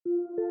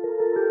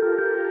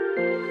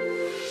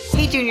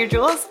Junior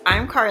Jewels.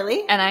 I'm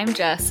Carly. And I'm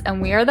Jess,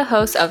 and we are the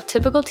hosts of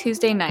Typical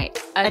Tuesday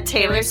Night, a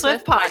Taylor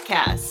Swift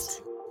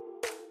podcast.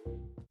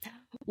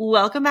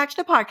 Welcome back to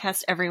the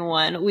podcast,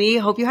 everyone. We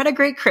hope you had a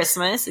great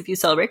Christmas if you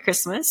celebrate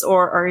Christmas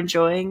or are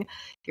enjoying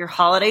your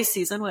holiday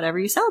season, whatever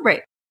you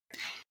celebrate.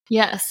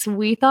 Yes,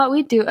 we thought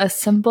we'd do a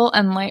simple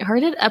and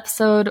lighthearted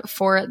episode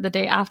for the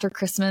day after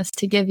Christmas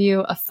to give you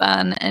a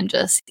fun and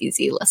just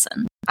easy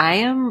listen. I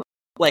am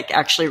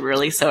actually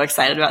really so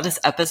excited about this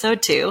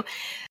episode too,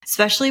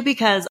 especially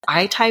because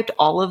I typed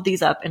all of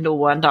these up into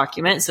one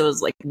document, so it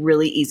was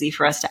really easy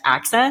for us to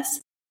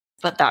access.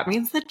 But that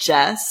means that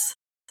Jess,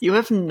 you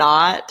have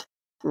not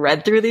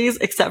read through these,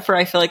 except for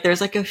I feel like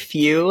there's a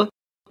few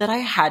that I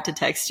had to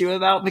text you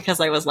about because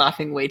I was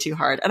laughing way too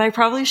hard, and I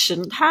probably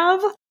shouldn't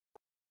have.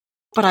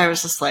 But I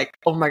was just like,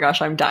 oh my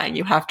gosh, I'm dying.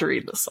 You have to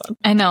read this one.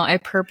 I know. I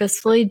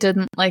purposefully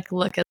didn't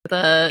look at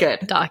the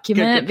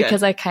document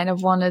because I kind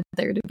of wanted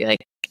there to be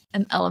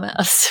an element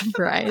of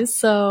surprise.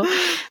 So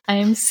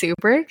I'm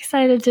super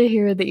excited to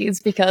hear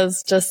these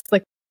because just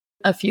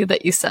a few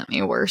that you sent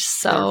me were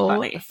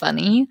so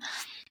funny.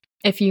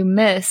 If you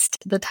missed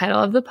the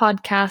title of the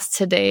podcast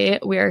today,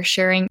 we are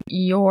sharing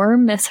your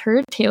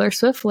misheard Taylor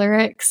Swift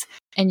lyrics,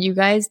 and you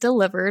guys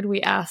delivered.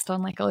 We asked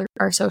on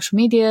our social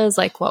medias,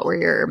 what were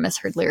your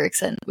misheard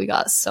lyrics? And we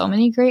got so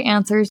many great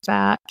answers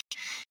back.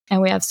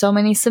 And we have so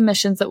many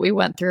submissions that we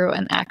went through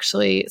and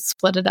actually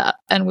split it up.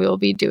 And we will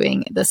be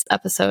doing this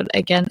episode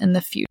again in the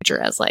future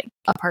as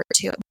a part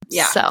 2.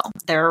 Yeah. So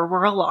there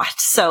were a lot.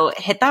 So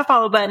hit that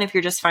follow button if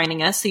you're just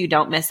finding us so you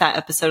don't miss that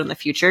episode in the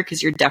future,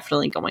 because you're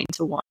definitely going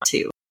to want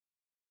to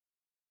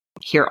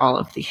hear all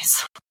of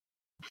these.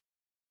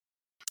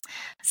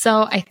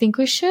 So I think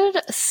we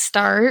should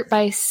start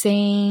by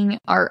saying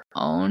our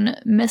own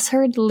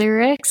misheard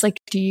lyrics.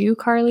 Do you,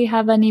 Carly,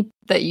 have any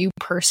that you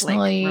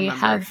personally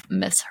have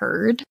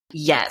misheard?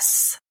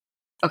 Yes.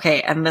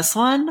 Okay, and this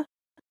one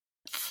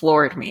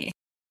floored me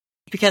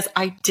because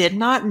I did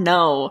not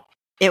know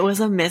it was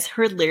a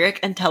misheard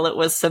lyric until it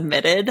was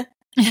submitted.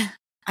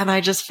 And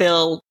I just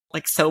feel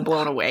so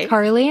blown away.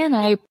 Carly and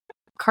I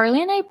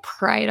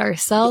pride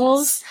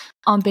ourselves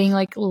on being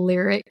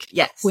lyric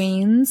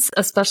queens,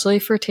 especially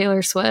for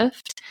Taylor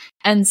Swift.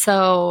 And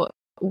so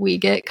we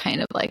get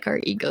kind of our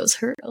egos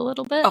hurt a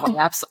little bit. Oh,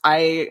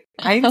 absolutely.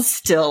 I'm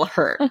still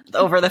hurt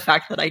over the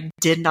fact that I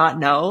did not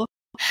know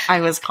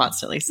I was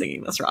constantly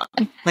singing this wrong.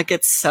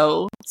 It's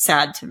so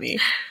sad to me.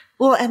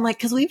 Well, and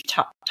because we've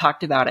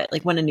talked about it,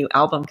 when a new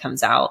album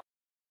comes out,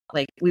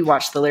 we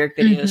watch the lyric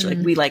videos,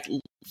 mm-hmm.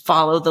 we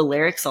follow the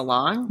lyrics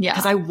along. Yeah.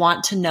 Because I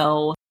want to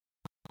know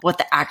what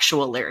the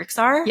actual lyrics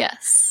are.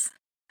 Yes.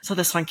 So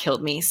this one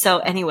killed me. So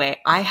anyway,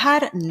 I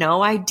had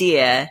no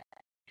idea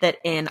that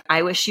in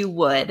I Wish You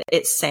Would,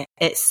 it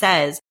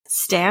says,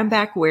 stand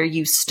back where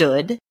you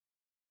stood.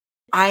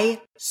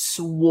 I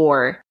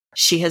swore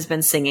she has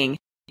been singing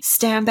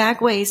stand back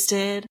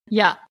wasted.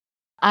 Yeah.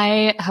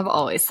 I have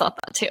always thought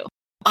that too.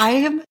 I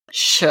am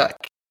shook.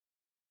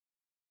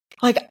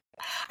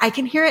 I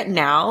can hear it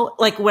now.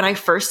 When I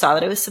first saw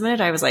that it was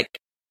submitted, I was like,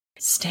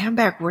 stand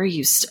back where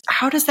you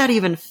how does that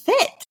even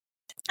fit?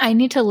 I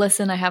need to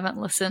listen. I haven't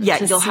listened.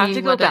 Yeah, you'll have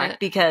to go back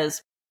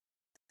because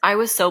I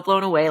was so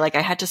blown away.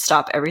 I had to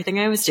stop everything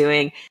I was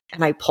doing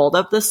and I pulled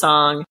up the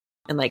song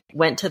and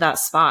went to that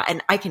spot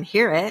and I can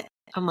hear it.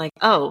 I'm like,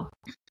 oh,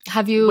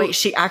 wait,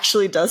 she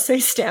actually does say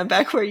stand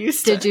back where you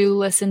stood. Did you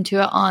listen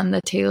to it on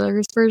the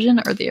Taylor's version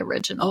or the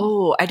original?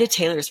 Oh, I did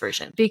Taylor's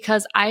version.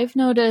 Because I've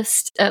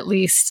noticed, at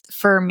least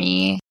for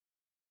me,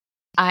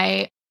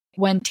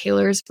 when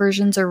Taylor's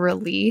versions are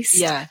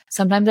released,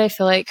 sometimes I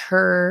feel like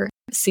her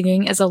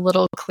singing is a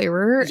little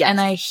clearer and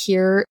I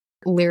hear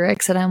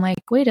lyrics and I'm like,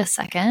 wait a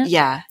second.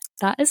 Yeah.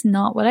 That is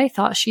not what I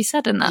thought she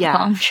said in that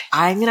song.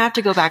 I'm going to have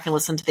to go back and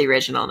listen to the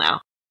original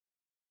now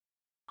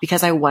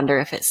because I wonder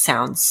if it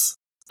sounds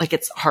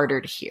it's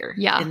harder to hear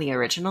in the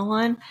original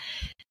one.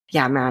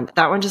 Yeah, man,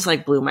 that one just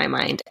blew my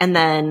mind. And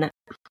then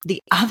the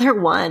other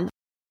one,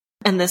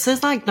 and this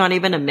is not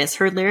even a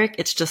misheard lyric.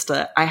 It's just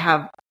I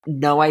have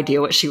no idea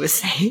what she was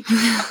saying.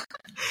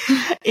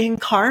 In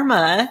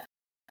Karma,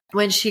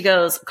 when she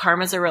goes,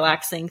 karma's a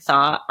relaxing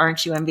thought.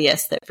 Aren't you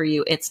envious that for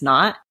you it's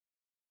not?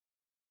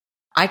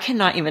 I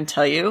cannot even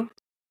tell you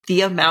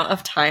the amount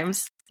of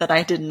times that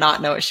I did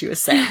not know what she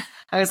was saying.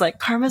 I was like,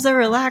 karma's a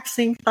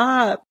relaxing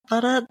thought.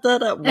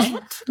 Da-da-da-da.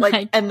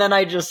 What? And then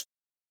I just,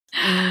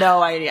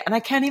 no idea. And I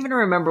can't even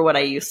remember what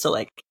I used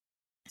to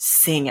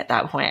sing at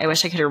that point. I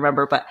wish I could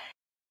remember, but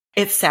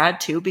it's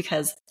sad too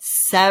because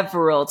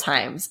several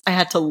times I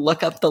had to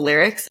look up the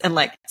lyrics and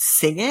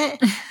sing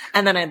it.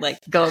 And then I'd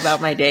go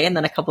about my day. And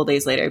then a couple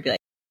days later, I'd be like,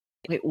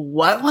 wait,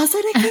 what was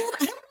it again?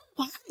 I don't know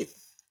why.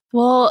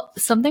 Well,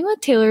 something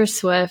with Taylor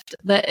Swift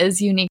that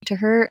is unique to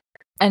her,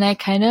 and I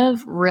kind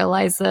of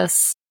realized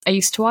this. I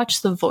used to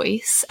watch The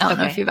Voice. I don't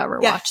know if you've ever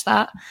watched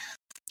that.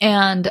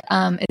 And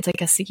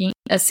it's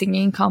a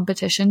singing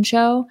competition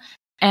show.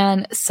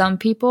 And some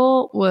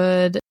people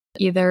would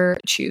either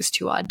choose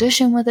to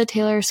audition with a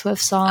Taylor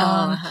Swift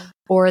song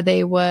or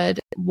they would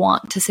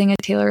want to sing a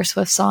Taylor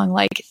Swift song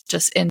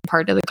just in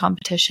part of the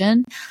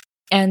competition.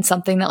 And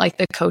something that like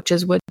the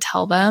coaches would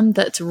tell them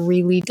that's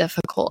really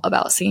difficult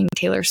about singing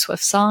Taylor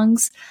Swift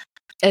songs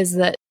is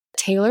that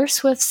Taylor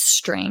Swift's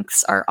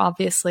strengths are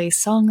obviously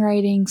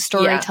songwriting,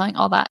 storytelling,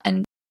 all that.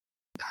 And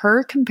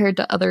her, compared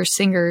to other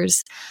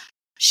singers,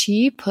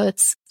 she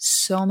puts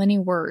so many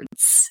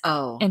words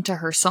into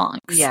her songs.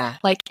 Yeah.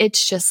 Like,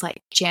 it's just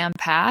like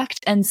jam-packed.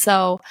 And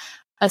so,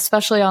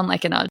 especially on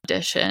like an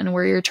audition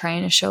where you're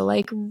trying to show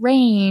like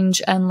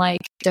range and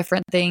like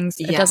different things,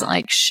 it doesn't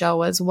like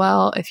show as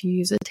well if you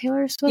use a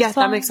Taylor Swift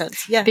song. That makes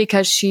sense. Yeah.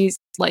 Because she's,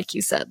 like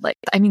you said, like,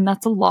 I mean,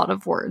 that's a lot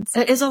of words.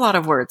 It is a lot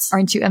of words.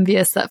 Aren't you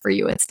envious that for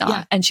you it's not?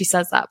 Yeah. And she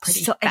says that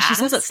pretty fast. And she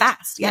says it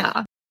fast.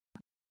 Yeah.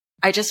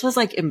 I just was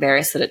like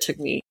embarrassed that it took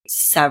me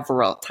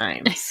several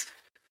times.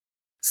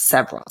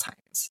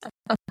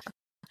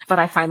 But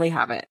I finally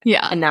have it.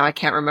 Yeah. And now I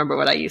can't remember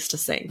what I used to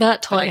sing.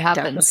 That totally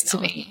happens to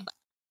me.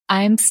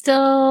 I'm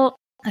still,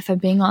 if I'm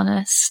being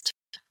honest.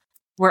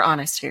 We're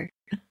honest here.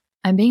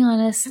 I'm being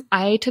honest.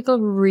 I took a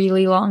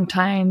really long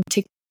time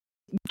to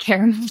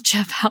caramel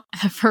chip out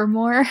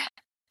Evermore,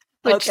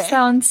 which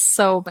sounds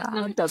so bad.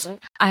 No, it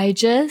doesn't. I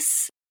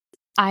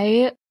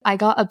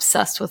got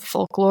obsessed with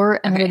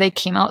Folklore, and where they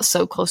came out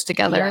so close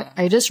together,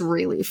 I just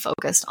really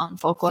focused on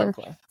Folklore.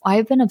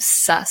 I've been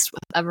obsessed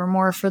with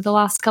Evermore for the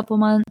last couple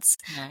months,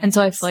 and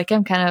so I feel like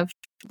I'm kind of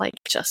like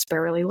just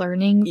barely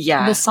learning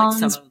the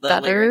songs like some of the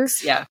better.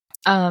 Lyrics. Yeah.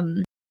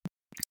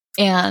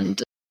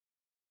 And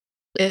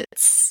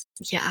it's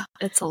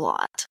a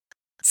lot.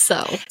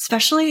 So,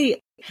 especially,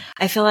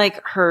 I feel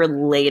like her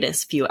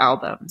latest few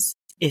albums,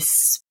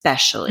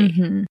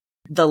 especially,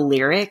 the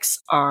lyrics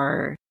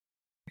are,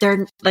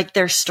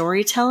 they're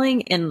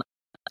storytelling in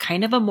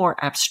kind of a more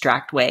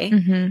abstract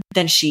way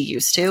than she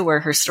used to, where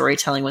her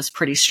storytelling was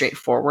pretty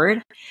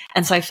straightforward.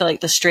 And so I feel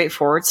like the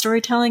straightforward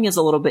storytelling is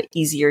a little bit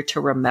easier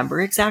to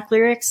remember exact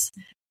lyrics,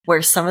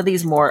 where some of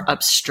these more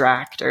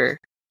abstract, or,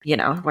 you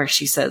know, where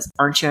she says,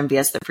 aren't you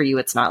envious that for you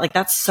it's not? Like,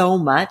 that's so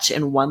much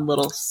in one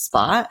little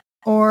spot.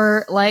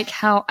 Or like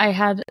how I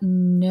had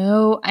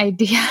no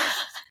idea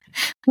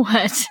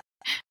what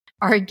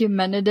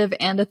argumentative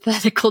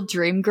antithetical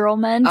dream girl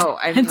meant. Oh,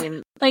 I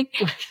mean, like,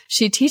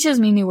 she teaches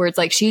me new words.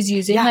 Like, she's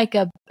using like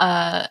a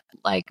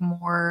like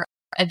more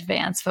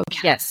advanced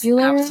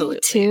vocabulary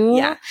too.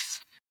 Yeah.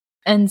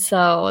 And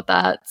so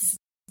that's,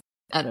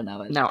 I don't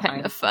know, it's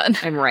kind of fun.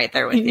 I'm right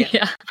there with you.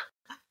 Yeah.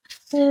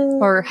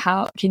 Or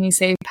how can you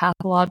say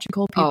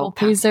pathological people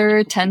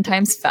pleaser 10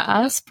 times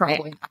fast?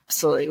 Probably. I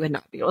absolutely would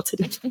not be able to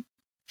do that.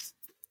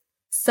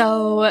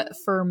 So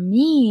for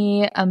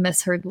me, a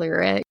misheard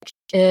lyric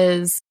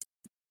is,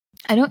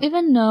 I don't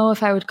even know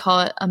if I would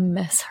call it a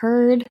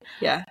misheard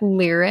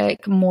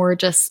lyric, more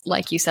just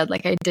like you said,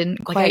 like I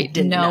didn't quite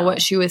know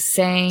what she was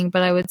saying,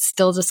 but I would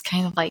still just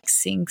kind of like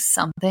sing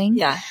something.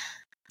 Yeah.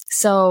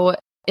 So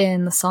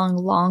in the song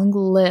Long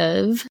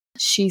Live,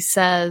 she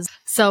says,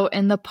 so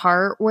in the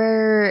part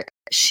where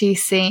she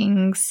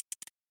sings,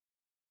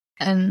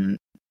 and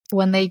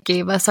when they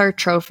gave us our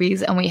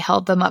trophies and we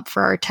held them up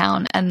for our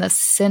town, and the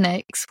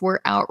cynics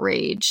were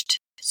outraged,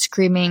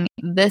 screaming,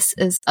 "This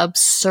is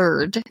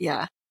absurd."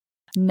 Yeah.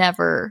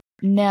 Never.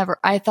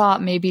 I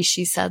thought maybe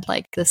she said,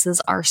 like, this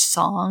is our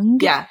song.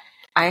 Yeah.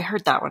 I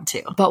heard that one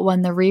too. But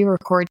when the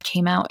re-record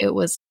came out, it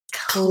was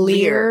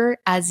clear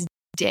as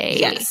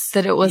day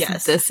that it was,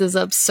 this is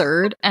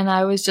absurd. And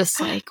I was just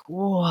like,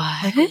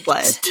 what?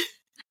 What?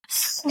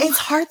 It's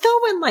hard though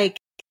when like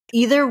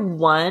either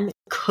one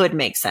could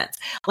make sense.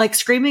 Like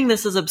screaming,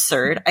 "This is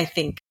absurd," I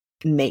think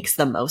makes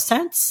the most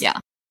sense. Yeah.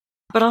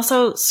 But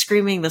also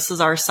screaming, "This is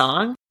our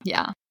song."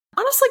 Yeah.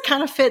 Honestly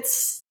kind of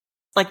fits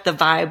like the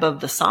vibe of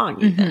the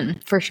song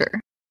even. For sure.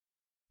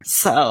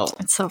 So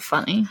it's so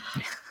funny.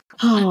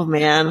 Oh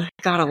man,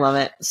 gotta love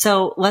it.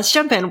 So let's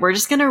jump in. We're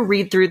just gonna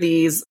read through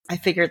these. I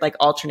figured like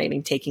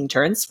alternating, taking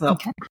turns. Well,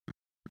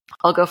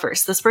 I'll go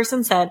first. This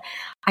person said,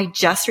 "I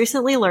just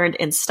recently learned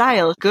in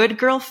style, good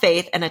girl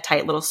faith and a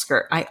tight little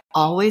skirt. I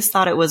always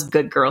thought it was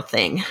good girl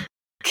thing."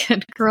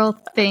 Good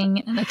girl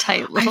thing and a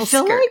tight little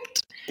skirt. I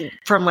feel like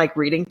from like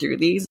reading through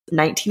these,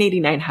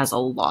 1989 has a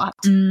lot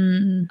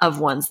of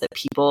ones that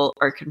people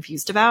are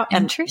confused about.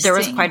 And there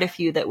was quite a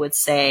few that would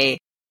say,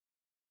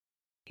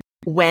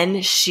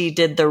 when she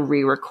did the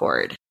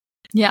re-record,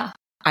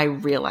 I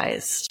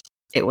realized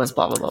it was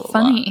blah, blah, blah, blah.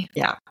 Funny.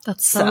 Blah. Yeah.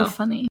 That's so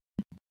funny.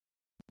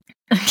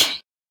 Okay.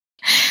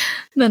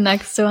 The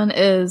next one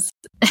is,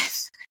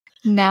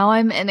 now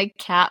I'm in a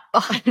cat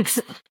box.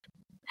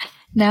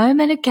 Now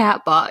I'm in a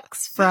cat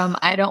box from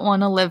I Don't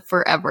Want to Live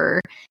Forever.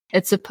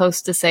 It's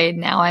supposed to say,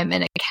 now I'm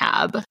in a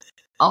cab.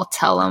 I'll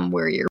tell them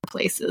where your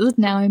place is.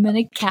 Now I'm in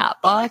a cat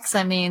box.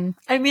 I mean,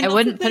 I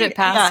wouldn't put it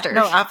past her.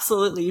 No,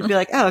 absolutely. You'd be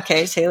like, oh,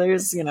 okay,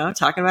 Taylor's,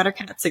 talking about her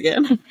cats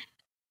again.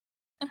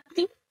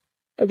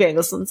 Okay,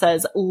 this one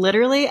says,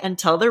 literally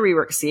until the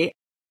re-record,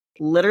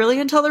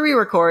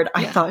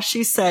 I thought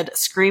she said,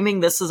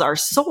 screaming, "This is our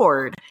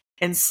sword,"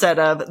 instead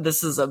of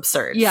 "this is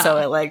absurd." Yeah. So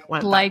it like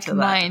went like back to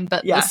mine,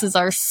 but this is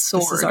our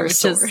sword,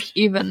 which is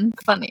even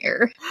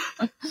funnier.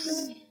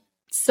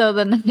 So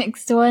the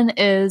next one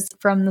is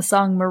from the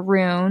song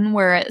Maroon,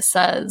 where it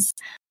says,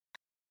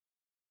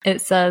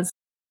 it says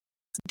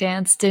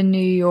danced in New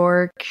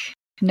York,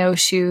 no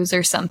shoes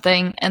or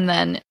something. And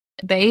then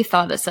they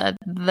thought it said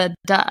the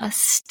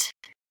dust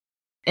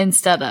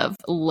instead of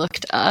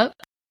looked up.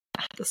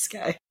 At the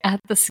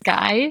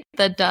sky.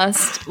 The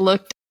dust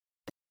looked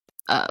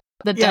up.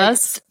 The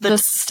dust. The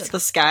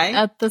sky.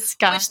 At the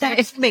sky. Which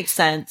that makes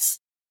sense.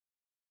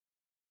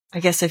 I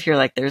guess if you're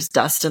like, there's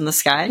dust in the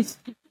sky.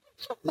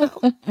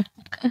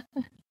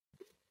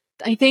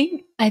 I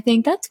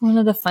think that's one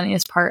of the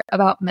funniest part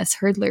about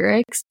Misheard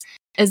lyrics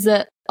is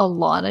that a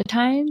lot of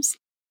times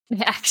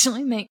they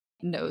actually make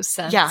no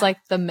sense. Yeah. Like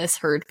the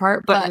misheard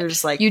part, but you're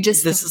just like,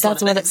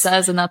 that's what it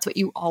says, and that's what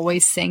you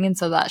always sing, and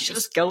so that's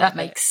just that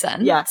makes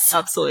sense. Yes,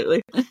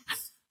 absolutely.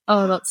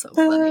 Oh, that's so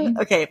funny.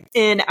 Okay,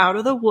 in Out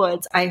of the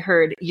Woods, I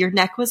heard your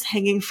neck was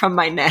hanging from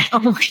my neck. Oh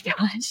my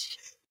gosh!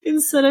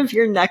 Instead of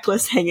your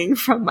necklace hanging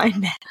from my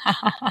neck.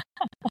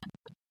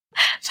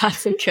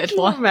 That's a good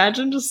one.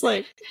 Imagine just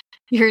like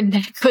your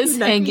neck was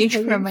hanging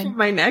from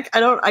my neck.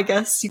 I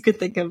guess you could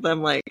think of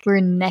them like we're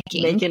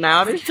necking, making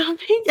out or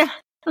something. Yeah.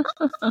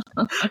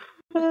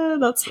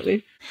 That's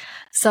funny.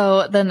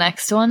 So the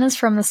next one is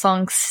from the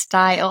song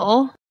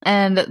Style,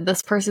 and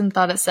this person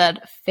thought it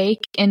said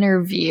fake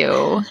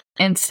interview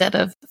instead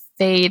of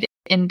fade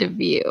into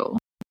view.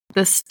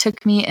 This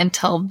took me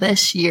until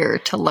this year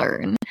to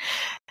learn.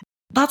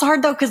 That's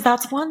hard though, because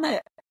that's one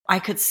that I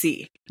could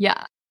see.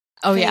 Yeah.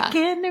 Oh fake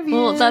interview.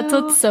 Well, that's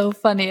what's so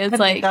funny. It's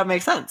like that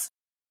makes sense.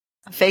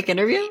 A fake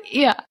interview?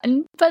 Yeah,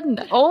 but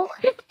no.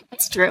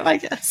 It's true, I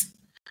guess.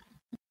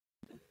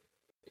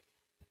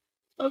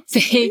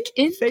 Fake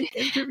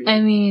interview. I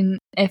mean,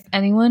 if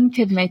anyone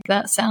could make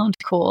that sound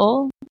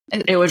cool,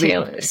 it would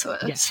Taylor be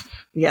Swift.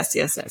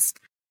 Yes.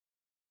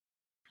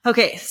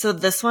 Okay, so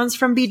this one's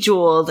from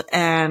Bejeweled,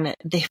 and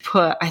they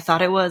put, I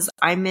thought it was,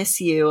 I miss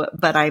you,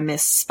 but I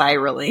miss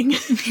spiraling.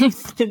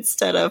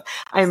 Instead of,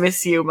 I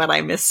miss you, but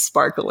I miss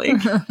sparkling.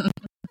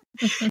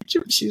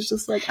 She's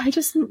just like, I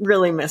just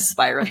really miss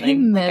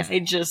spiraling. I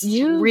just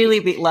really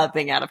love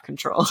being out of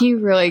control. You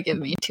really give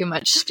me too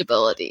much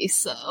stability,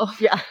 so.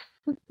 Yeah.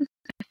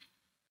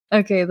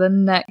 Okay, the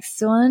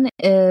next one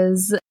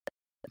is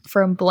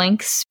from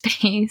Blank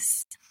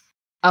Space.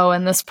 Oh,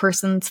 and this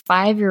person's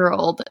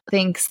 5-year-old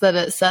thinks that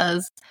it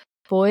says,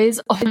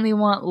 boys only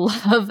want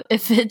love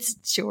if it's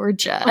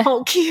Georgia.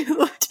 Oh,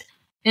 cute.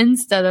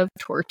 Instead of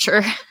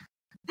torture.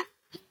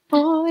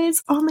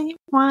 Boys only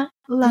want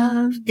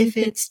love if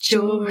it's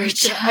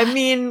Georgia. I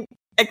mean,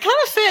 it kind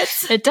of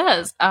fits. It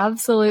does,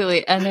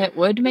 absolutely. And it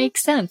would make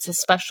sense,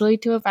 especially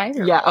to a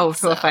 5-year-old. Yeah,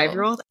 to a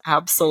 5-year-old?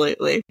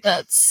 Absolutely.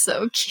 That's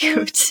so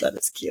cute. That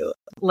is cute.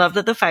 Love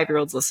that the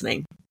 5-year-old's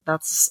listening. I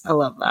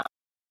love that.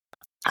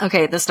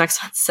 Okay, this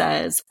next one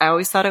says, I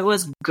always thought it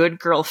was good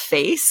girl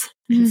face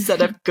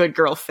instead of good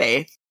girl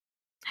faith.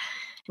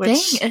 Dang,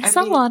 it's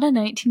a lot of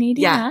 1989.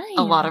 Yeah,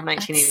 a lot of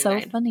 1989.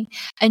 That's so funny.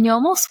 And you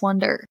almost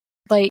wonder,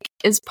 like,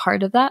 is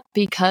part of that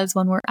because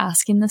when we're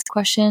asking this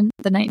question,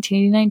 the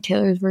 1989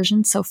 Taylor's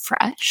version so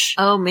fresh?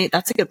 Oh, mate,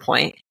 that's a good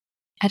point.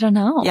 I don't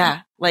know.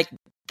 Yeah, like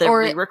the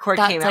re-record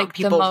came out,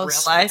 people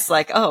realized,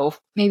 like, oh.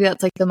 Maybe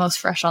that's like the most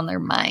fresh on their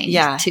mind,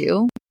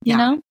 too. You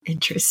know?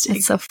 Interesting.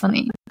 It's so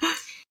funny.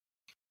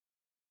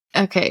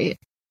 Okay,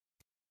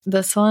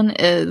 this one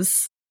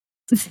is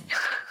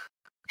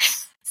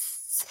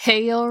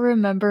say you'll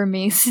remember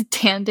me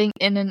standing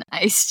in an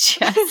ice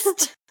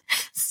chest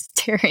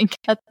staring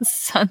at the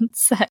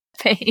sunset,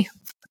 babe.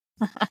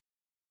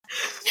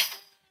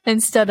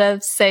 Instead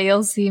of say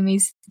you'll see me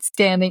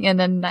standing in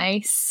a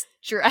nice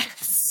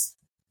dress.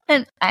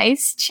 An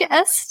ice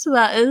chest?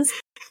 That is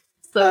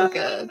so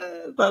good.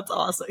 That's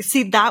awesome.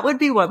 See, that would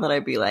be one that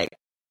I'd be like,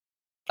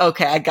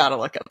 okay, I gotta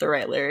look up the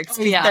right lyrics.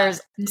 Yeah,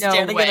 there's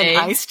no way.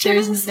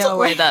 There's no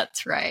way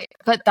that's right.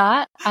 But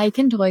that, I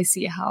can totally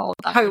see how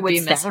that would be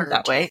misheard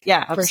that way.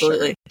 Yeah,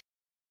 absolutely.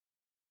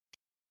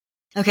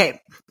 Sure. Okay,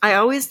 I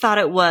always thought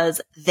it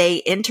was they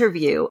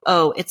interview.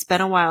 Oh, it's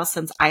been a while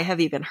since I have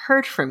even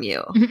heard from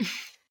you.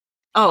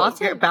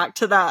 You're back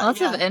to that. Lots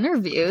of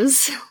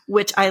interviews.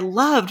 Which I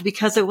loved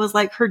because it was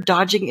like her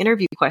dodging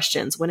interview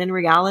questions when in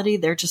reality,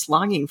 they're just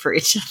longing for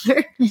each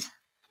other.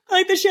 I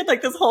like that she had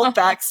like this whole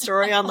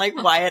backstory on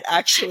like why it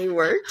actually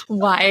worked.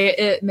 Why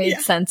it made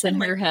sense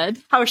in her head.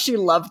 How she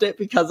loved it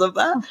because of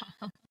that.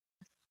 I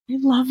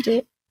loved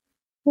it.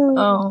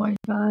 Oh my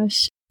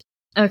gosh.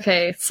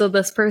 Okay, so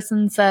this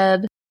person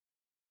said,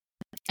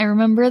 I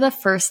remember the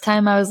first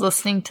time I was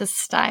listening to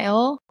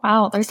Style.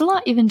 Wow, there's a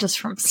lot even just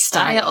from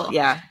Style.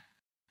 Yeah.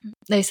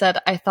 They said,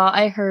 I thought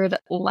I heard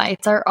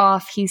lights are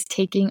off, he's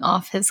taking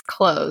off his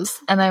clothes.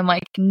 And I'm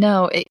like,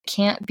 no, it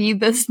can't be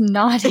this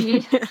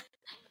naughty.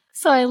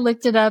 So I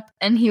looked it up,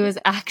 and he was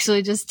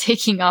actually just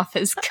taking off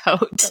his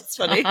coat. That's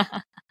funny.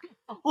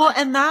 Well,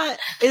 and that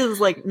is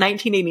like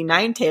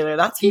 1989 Taylor.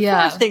 That's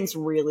before things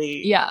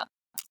really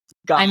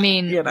got, I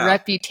mean,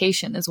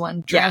 Reputation is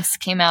when Dress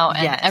came out,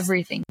 and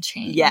everything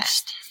changed.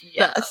 Yes.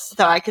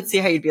 So I could see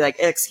how you'd be like,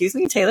 excuse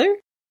me, Taylor?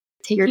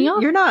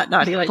 You're not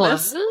naughty like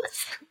this.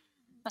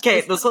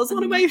 Okay, this was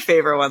one of my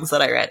favorite ones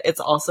that I read.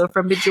 It's also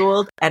from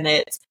Bejeweled, and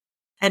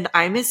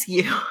I miss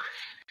you.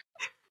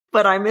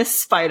 but I miss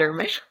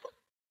Spider-Man.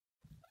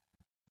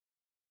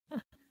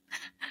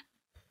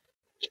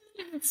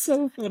 It's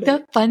so funny.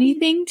 The funny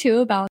thing too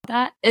about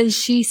that is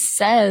she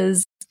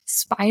says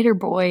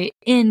Spider-Boy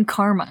in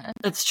Karma.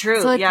 That's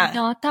true. So it's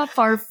not that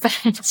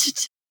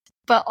far-fetched,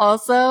 but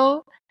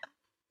also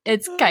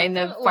it's kind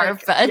of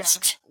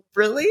far-fetched. Yeah.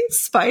 Really?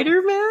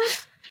 Spider-Man?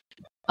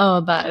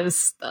 Oh,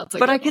 that's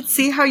but I could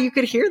see how you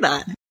could hear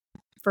that.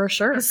 For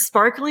sure. It's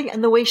sparkling,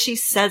 and the way she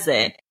says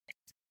it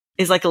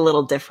is like a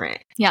little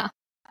different. Yeah.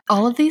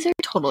 All of these are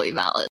totally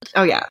valid.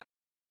 Oh, yeah.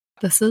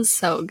 This is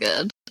so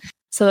good.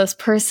 So this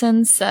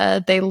person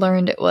said they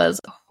learned it was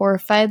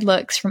horrified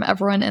looks from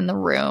everyone in the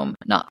room,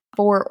 not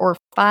 4 or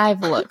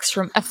 5 looks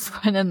from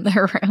everyone in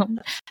the room.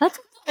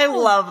 I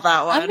love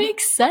that one. That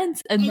makes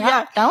sense. And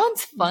that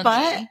one's funny.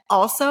 But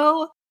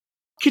also,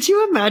 could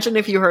you imagine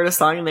if you heard a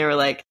song and they were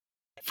like,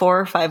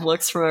 4 or 5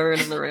 looks from everyone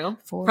in the room?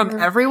 From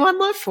everyone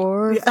look?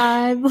 4 or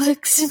 5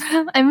 looks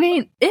from... I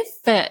mean, it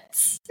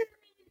fits.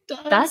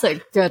 That's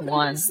a good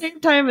one. At the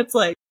same time, it's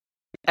like,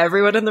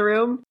 everyone in the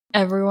room?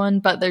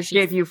 Everyone, but there's...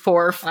 Gave you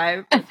 4 or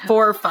 5?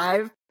 4 or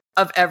 5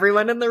 of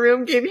everyone in the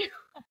room gave you...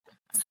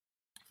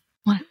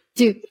 1,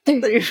 2,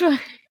 3, 4.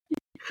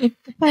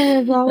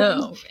 Oh,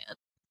 man.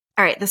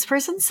 All right, this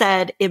person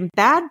said, in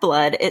Bad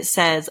Blood, it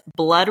says,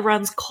 blood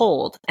runs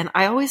cold. And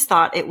I always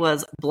thought it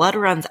was blood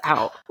runs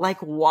out. Like,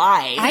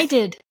 why? I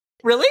did.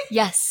 Really?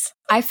 Yes.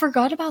 I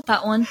forgot about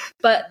that one.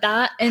 But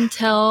that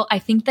until, I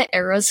think the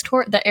Eras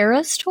Tour,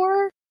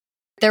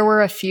 there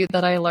were a few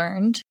that I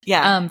learned.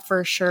 Yeah.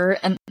 For sure.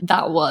 And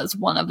that was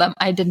one of them.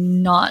 I did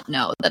not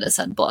know that it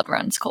said blood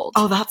runs cold.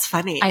 Oh, that's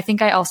funny. I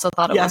think I also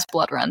thought it was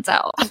blood runs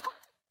out.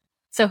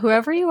 So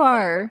whoever you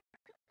are,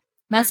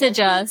 message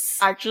us.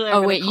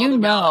 Actually, you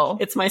know.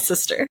 It's my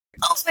sister.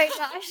 Oh my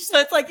gosh. So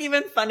it's like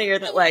even funnier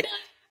that like,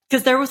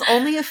 because there was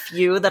only a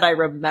few that I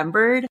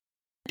remembered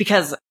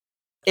because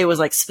it was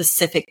like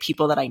specific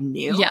people that I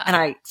knew. Yeah. And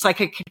I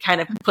could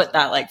kind of put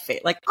that like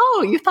fate, like,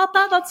 oh, you thought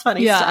that? That's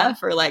funny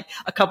stuff. Or like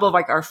a couple of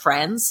like our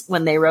friends,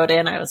 when they wrote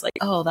in, I was like,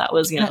 oh, that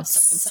was,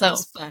 so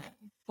fun.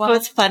 Wow. So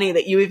it's funny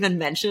that you even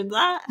mentioned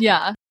that.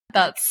 Yeah.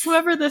 That's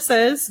whoever this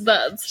is.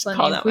 That's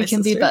funny. We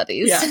can be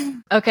buddies. Yeah.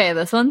 Okay,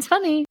 this one's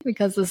funny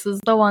because this is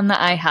the one that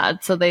I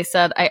had. So they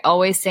said, I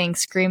always sang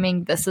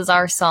screaming, "This is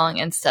our song,"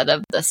 instead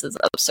of "This is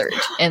absurd"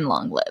 in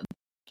Long Live.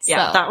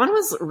 Yeah, so, that one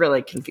was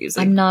really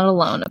confusing. I'm not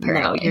alone,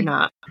 apparently. No, you're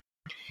not.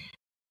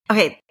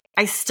 Okay,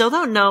 I still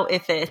don't know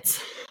if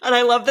it's... And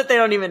I love that they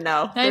don't even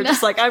know. They're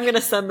just like, I'm going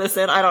to send this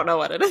in. I don't know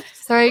what it is.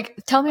 Sorry,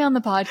 tell me on the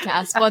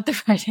podcast what the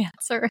right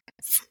answer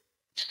is.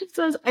 It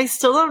says, I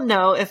still don't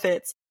know if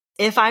it's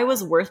if I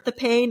was worth the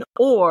pain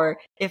or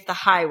if the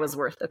high was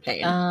worth the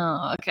pain.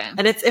 Oh, okay.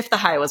 And it's if the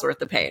high was worth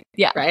the pain.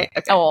 Yeah. Right?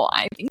 Okay. Oh,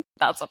 I think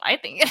that's what I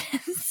think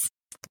it is.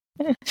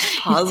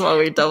 Pause while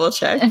we double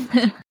check.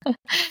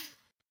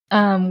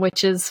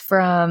 Which is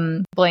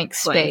from Blank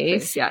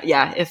Space.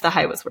 Yeah, if the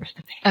high was worth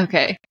the pain.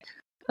 Okay.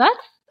 That,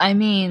 I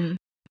mean...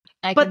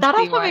 But that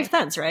also makes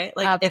sense, right?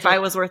 Like, if I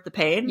was worth the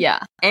pain.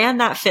 Yeah.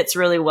 And that fits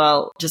really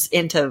well just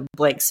into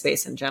Blank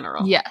Space in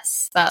general.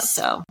 Yes, that's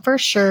for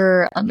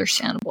sure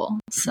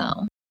understandable.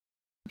 So,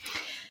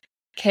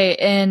 okay,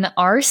 in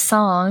our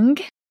song,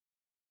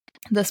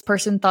 this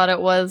person thought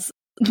it was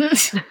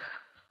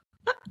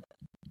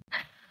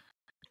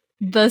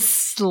the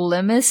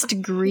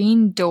slimmest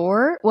green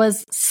door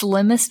was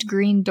slimmest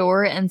green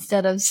door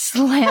instead of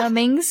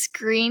slamming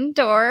screen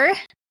door.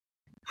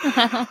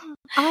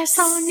 Our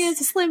song is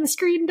the slimmest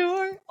green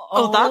door.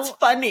 Oh, that's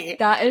funny.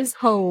 That is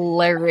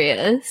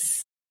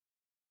hilarious.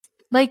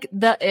 Like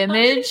the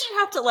image, you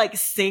have to like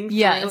sing through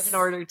in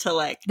order to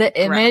like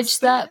the image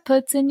that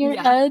puts in your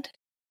head.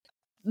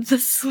 The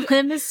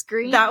slimmest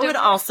green. That would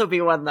also be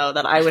one though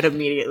that I would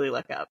immediately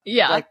look up.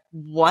 Yeah, like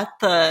what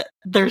the?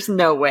 There's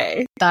no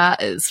way.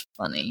 That is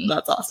funny.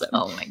 That's awesome.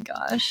 Oh my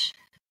gosh.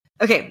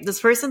 Okay,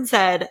 this person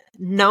said,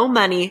 "No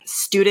money,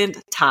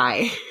 student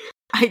tie."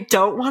 I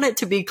don't want it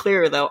to be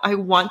clear, though. I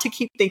want to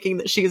keep thinking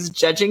that she is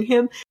judging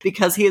him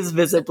because he is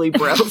visibly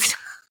broke.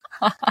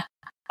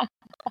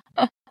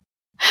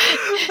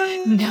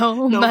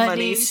 No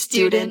money,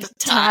 student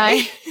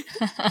tie.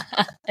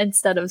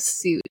 Instead of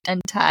suit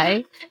and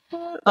tie.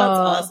 That's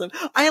awesome.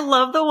 I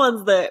love the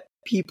ones that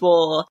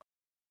people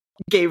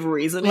gave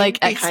reasoning, like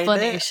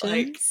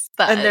explanations.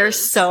 And they're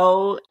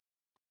so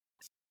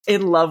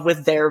in love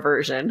with their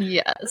version.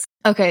 Yes.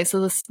 Okay, so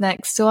this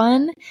next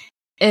one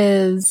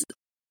is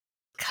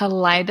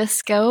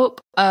kaleidoscope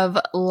of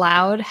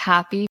loud,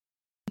 happy,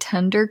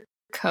 tender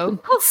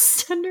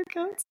coats. Tender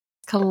coats?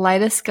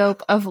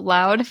 Kaleidoscope of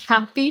loud,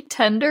 happy,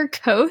 tender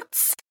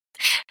coats.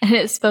 And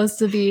it's supposed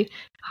to be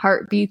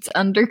heartbeats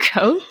under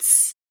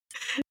coats.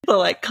 So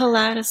like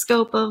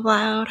kaleidoscope of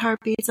loud,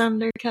 heartbeats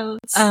under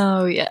coats.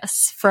 Oh,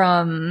 yes.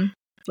 From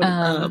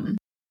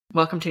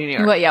Welcome to New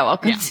York. Well, yeah,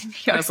 Welcome to New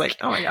York. I was like,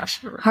 oh my gosh.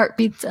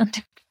 Heartbeats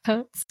under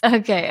coats.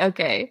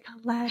 Okay.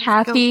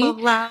 Happy,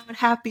 loud,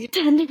 happy,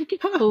 tender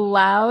coats.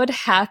 Loud,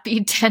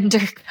 happy, tender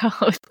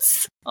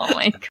coats. Oh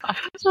my gosh.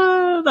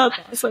 Oh, that's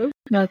awesome.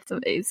 That's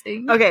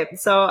amazing. Okay,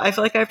 so I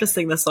feel like I have to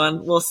sing this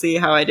one. We'll see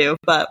how I do.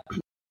 But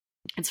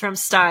It's from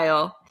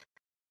Style.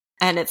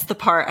 And it's the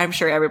part I'm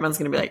sure everyone's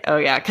going to be like, oh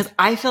yeah. Because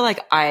I feel like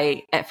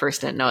I at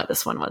first didn't know what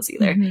this one was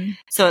either. Mm-hmm.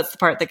 So it's the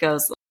part that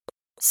goes,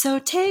 so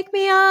take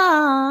me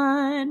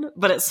on.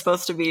 But it's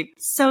supposed to be,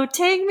 so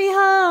take me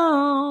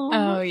home.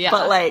 Oh yeah.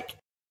 But like,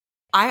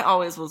 I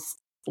always was,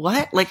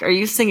 what? Like, are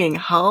you singing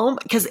home?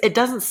 Because it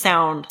doesn't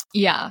sound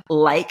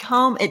like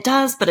home. It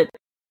does, but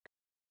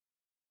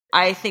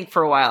I think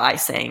for a while I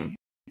sang,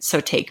 so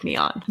take me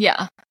on.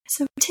 Yeah.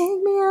 So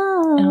take me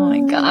on. Oh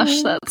my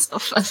gosh, that's so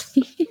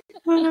funny.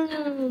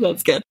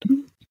 That's good.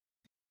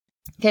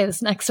 Okay,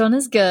 this next one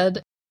is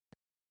good.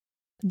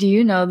 Do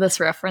you know this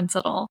reference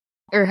at all?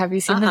 Or have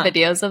you seen the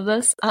videos of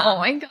this? Oh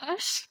my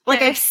gosh.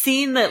 Like, I've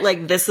seen that,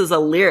 like, this is a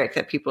lyric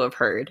that people have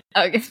heard.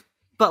 Okay.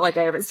 But, like,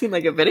 I haven't seen,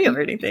 like, a video or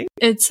anything.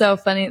 It's so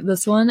funny.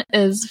 This one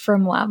is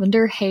from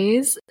Lavender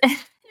Haze. It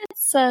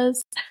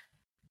says,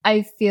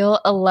 I feel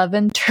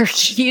 11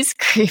 turkeys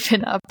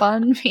creeping up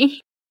on me.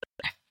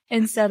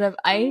 Instead of,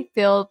 I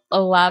feel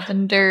a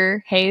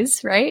lavender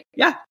haze, right?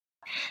 Yeah.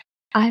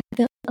 I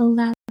feel a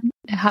lavender.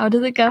 How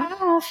does it go?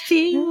 I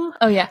feel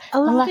a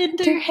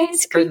lavender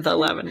haze. Or the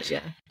lavender,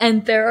 yeah.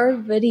 And there are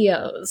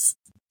videos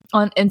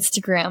on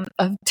Instagram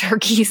of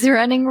turkeys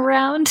running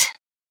around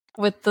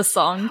with the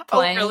song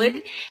playing. Oh,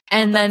 really?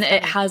 And then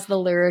it has the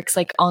lyrics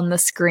like on the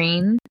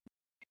screen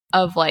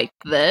of like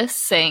this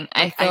saying,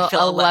 I feel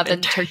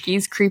 11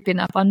 turkeys creeping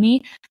up on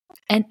me.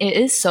 And it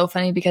is so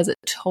funny because it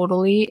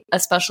totally,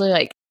 especially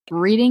like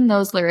reading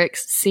those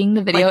lyrics, seeing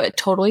the video, it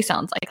totally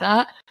sounds like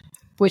that,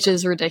 which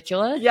is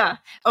ridiculous. Yeah.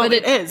 Oh, but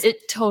it is.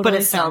 It totally but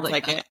it sounds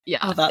like that. it. Yeah.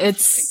 Oh,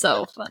 it's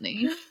so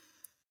funny.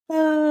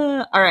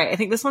 All right. I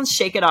think this one's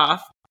Shake It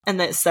Off. And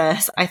it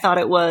says, I thought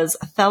it was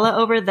a fella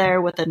over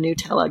there with a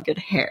Nutella good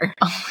hair.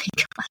 Oh my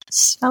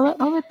gosh. Fella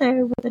over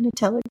there with a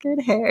Nutella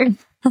good hair.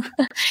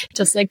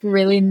 Just like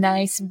really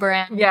nice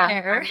brown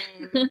hair.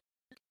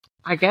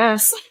 I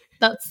guess.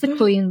 That's the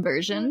clean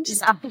version.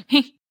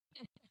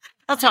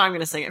 That's how I'm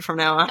going to sing it from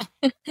now on.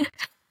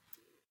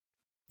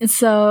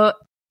 So,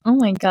 oh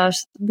my gosh,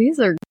 these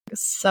are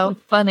so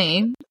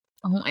funny.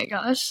 Oh my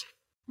gosh.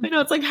 I know,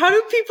 it's like, how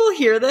do people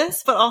hear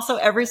this? But also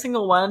every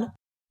single one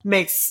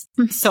makes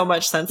so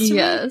much sense to me.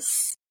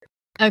 Yes.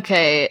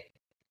 Okay.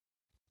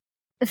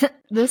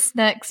 This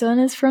next one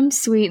is from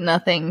Sweet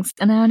Nothings,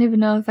 and I don't even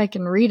know if I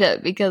can read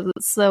it because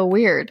it's so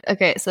weird.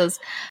 Okay, it says,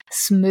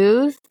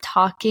 smooth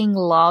talking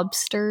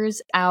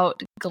lobsters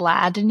out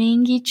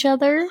gladdening each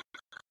other.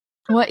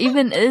 What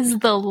even is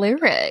the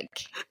lyric?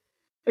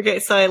 Okay,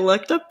 so I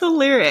looked up the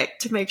lyric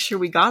to make sure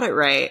we got it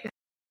right.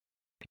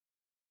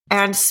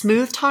 And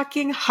smooth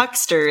talking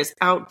hucksters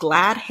out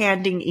glad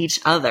handing each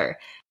other.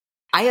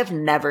 I have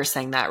never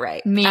sang that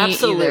right. Me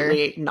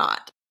Absolutely either.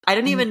 Not. I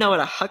didn't even know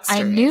what a huckster is.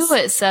 I knew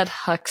it said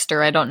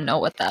huckster. I don't know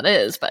what that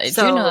is, but I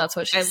do know that's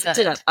what she said. Looked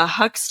it up. A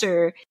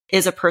huckster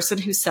is a person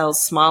who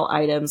sells small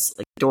items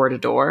like door to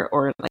door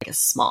or like a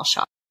small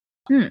shop.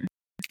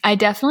 I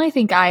definitely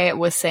think I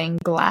was saying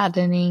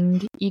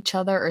gladdening each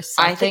other or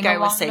something. I think I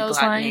was saying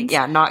gladdening. Lines.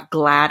 Yeah, not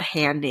glad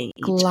handing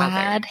each other.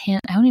 I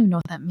don't even know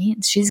what that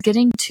means. She's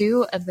getting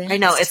too advanced. I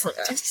know. It's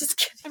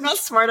just I'm not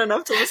smart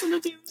enough to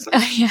listen to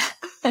you.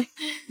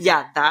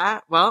 Yeah,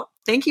 that. Well,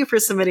 thank you for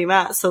submitting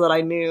that so that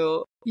I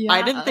knew. Yeah.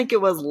 I didn't think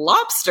it was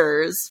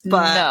lobsters,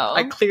 but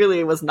I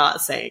clearly was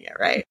not saying it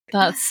right.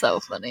 That's so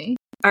funny.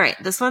 All right.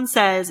 This one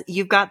says,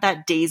 you've got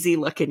that daisy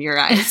look in your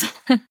eyes.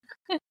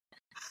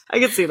 I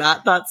can see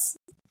that.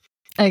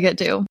 I get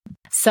to.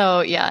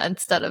 So, yeah,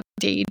 instead of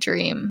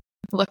daydream,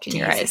 look in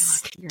your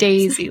eyes.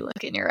 Daisy,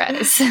 look in your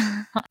eyes.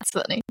 That's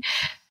funny.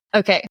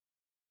 Okay.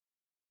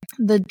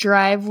 The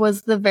drive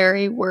was the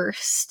very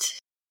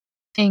worst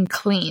and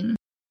clean.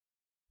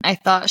 I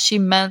thought she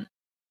meant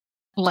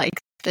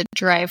like the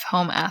drive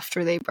home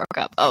after they broke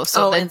up. Oh,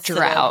 so the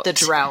drought. The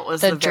drought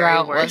was the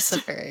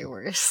very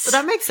worst. But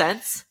that makes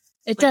sense.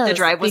 It does. The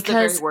drive was the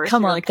very worst.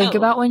 Come on, think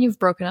about when you've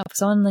broken up with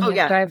someone. Then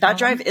that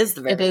drive is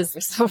the very worst. It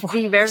is the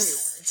very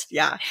worst.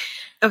 Yeah.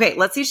 Okay,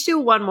 let's each do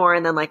one more,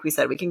 and then, like we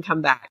said, we can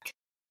come back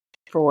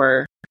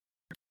for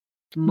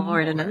more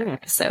in another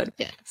episode.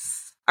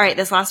 Yes. All right,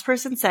 this last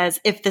person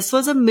says, if this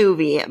was a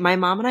movie, my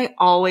mom and I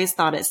always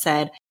thought it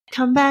said,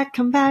 come back,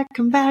 come back,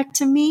 come back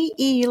to me,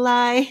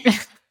 Eli.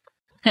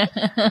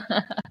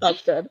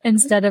 That's good.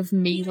 Instead of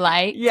me,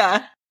 like.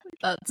 Yeah.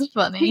 That's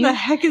funny. Who the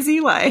heck is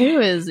Eli? Who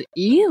is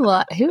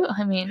Eli?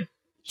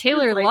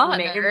 Taylor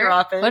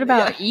Lautner. What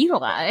about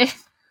Eli?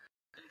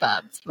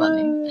 That's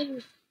funny.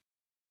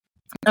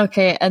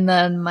 Okay, and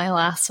then my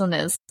last one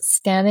is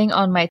standing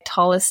on my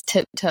tallest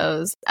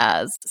tiptoes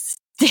as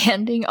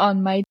standing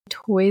on my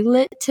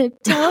toilet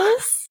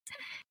tiptoes.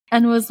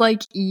 And was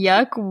like,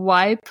 yuck,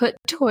 why put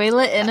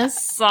toilet in a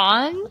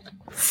song?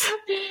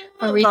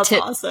 Are we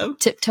awesome.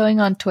 Tiptoeing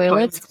on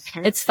toilets?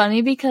 It's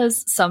funny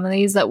because some of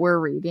these that we're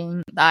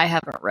reading that I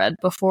haven't read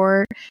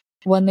before,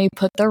 when they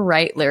put the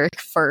right lyric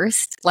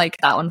first, like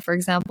that one, for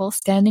example,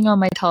 standing on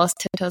my tallest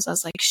tiptoes, I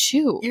was like,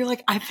 shoot. You're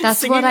like,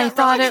 that's what I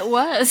thought it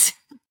was.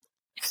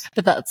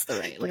 But that's the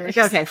right lyric.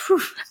 Okay,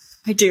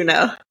 I do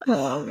know.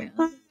 Oh, man.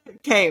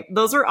 Okay,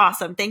 those were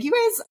awesome. Thank you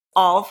guys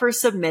all for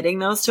submitting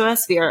those to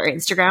us via our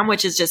Instagram,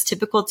 which is just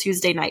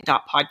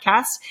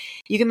typicaltuesdaynight.podcast.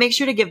 You can make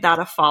sure to give that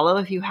a follow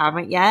if you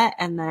haven't yet.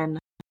 And then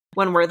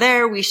when we're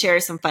there, we share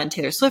some fun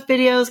Taylor Swift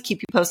videos,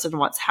 keep you posted on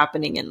what's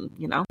happening in,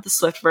 the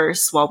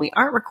Swiftverse while we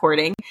aren't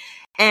recording.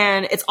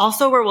 And it's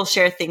also where we'll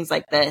share things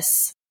like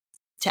this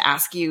to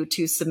ask you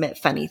to submit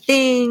funny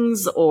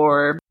things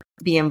or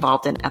be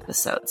involved in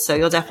episodes. So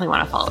you'll definitely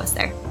want to follow us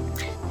there.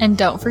 And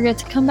don't forget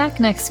to come back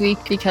next week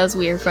because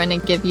we are going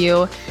to give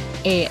you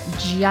a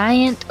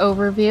giant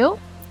overview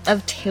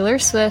of Taylor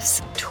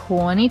Swift's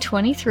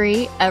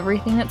 2023,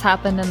 everything that's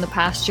happened in the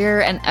past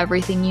year and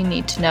everything you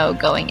need to know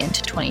going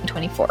into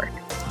 2024.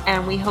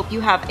 And we hope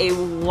you have a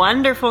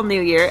wonderful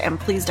new year, and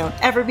please don't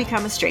ever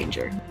become a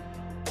stranger.